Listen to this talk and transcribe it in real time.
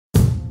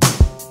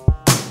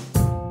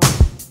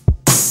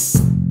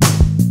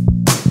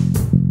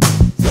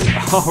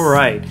All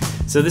right.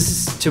 So this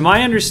is, to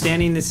my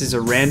understanding, this is a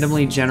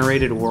randomly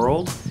generated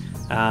world.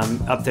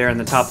 Up there in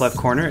the top left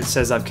corner, it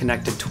says I've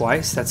connected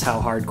twice. That's how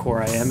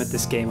hardcore I am at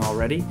this game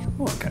already.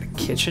 Oh, I've got a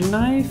kitchen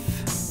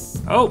knife.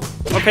 Oh,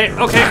 okay.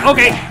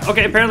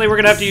 Apparently we're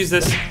gonna have to use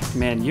this.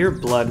 Man, your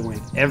blood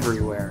went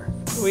everywhere.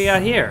 What do we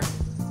got here?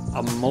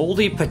 A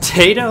moldy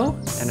potato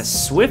and a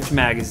Swift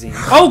magazine.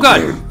 Oh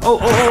God!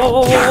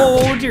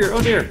 Oh dear,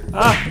 oh dear.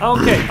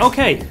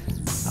 Okay.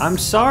 I'm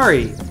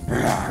sorry.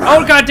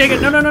 Oh God, dang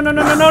it! No,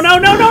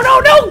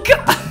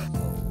 God!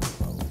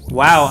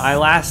 Wow, I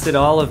lasted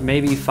all of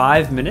maybe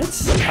 5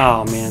 minutes?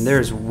 Oh man,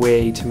 there's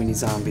way too many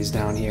zombies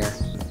down here.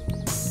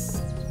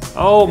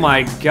 Oh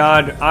my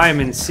God, I'm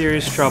in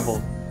serious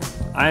trouble.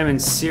 I am in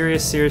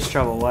serious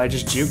trouble. Well, I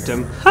just juked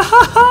him. Ha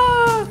ha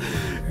ha!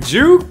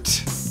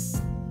 Juked!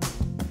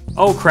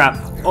 Oh crap,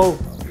 oh.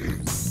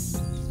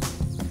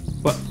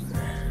 What?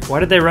 Why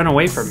did they run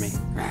away from me?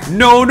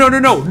 No, what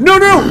did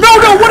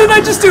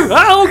I just do?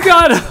 Oh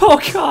God,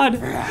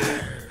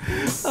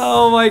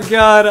 Oh my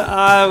God,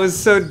 I was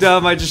so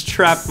dumb. I just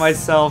trapped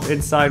myself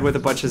inside with a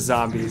bunch of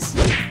zombies.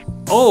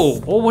 Oh,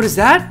 what is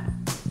that?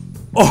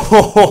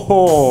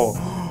 Oh,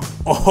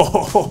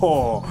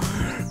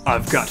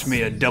 I've got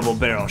me a double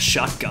barrel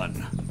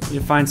shotgun.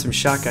 You find some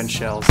shotgun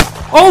shells.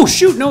 Oh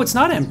shoot, no, it's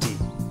not empty.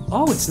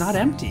 Oh, it's not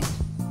empty.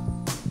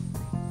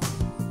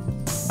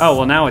 Oh,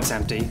 well now it's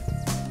empty.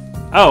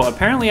 Oh,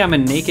 apparently I'm a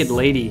naked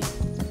lady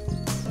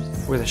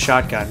with a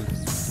shotgun.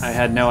 I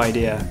had no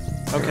idea.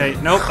 Okay,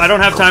 nope, I don't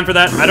have time for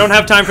that. I don't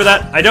have time for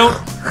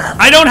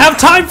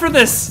time for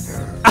this!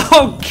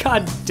 Oh,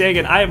 God dang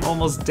it, I am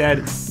almost dead.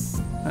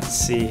 Let's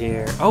see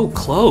here. Oh,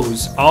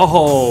 clothes.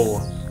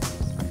 Oh,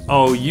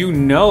 you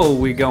know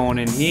we going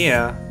in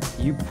here.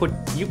 You put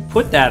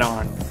that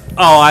on.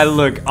 Oh, I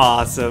look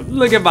awesome.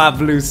 Look at my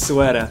blue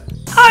sweater.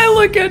 I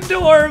look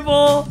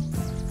adorable.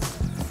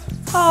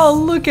 Oh,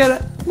 look at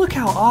it. Look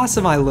how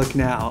awesome I look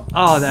now.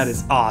 Oh, that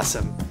is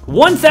awesome.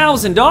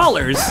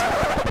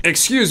 $1,000?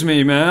 Excuse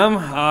me, ma'am.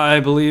 I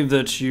believe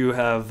that you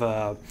have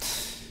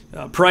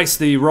priced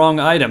the wrong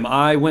item.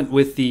 I went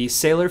with the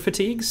sailor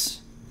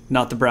fatigues,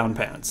 not the brown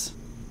pants.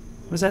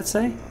 What does that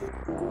say?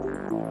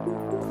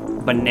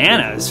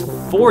 Bananas,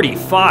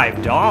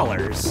 $45.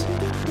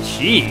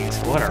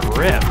 Jeez, what a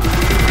rip.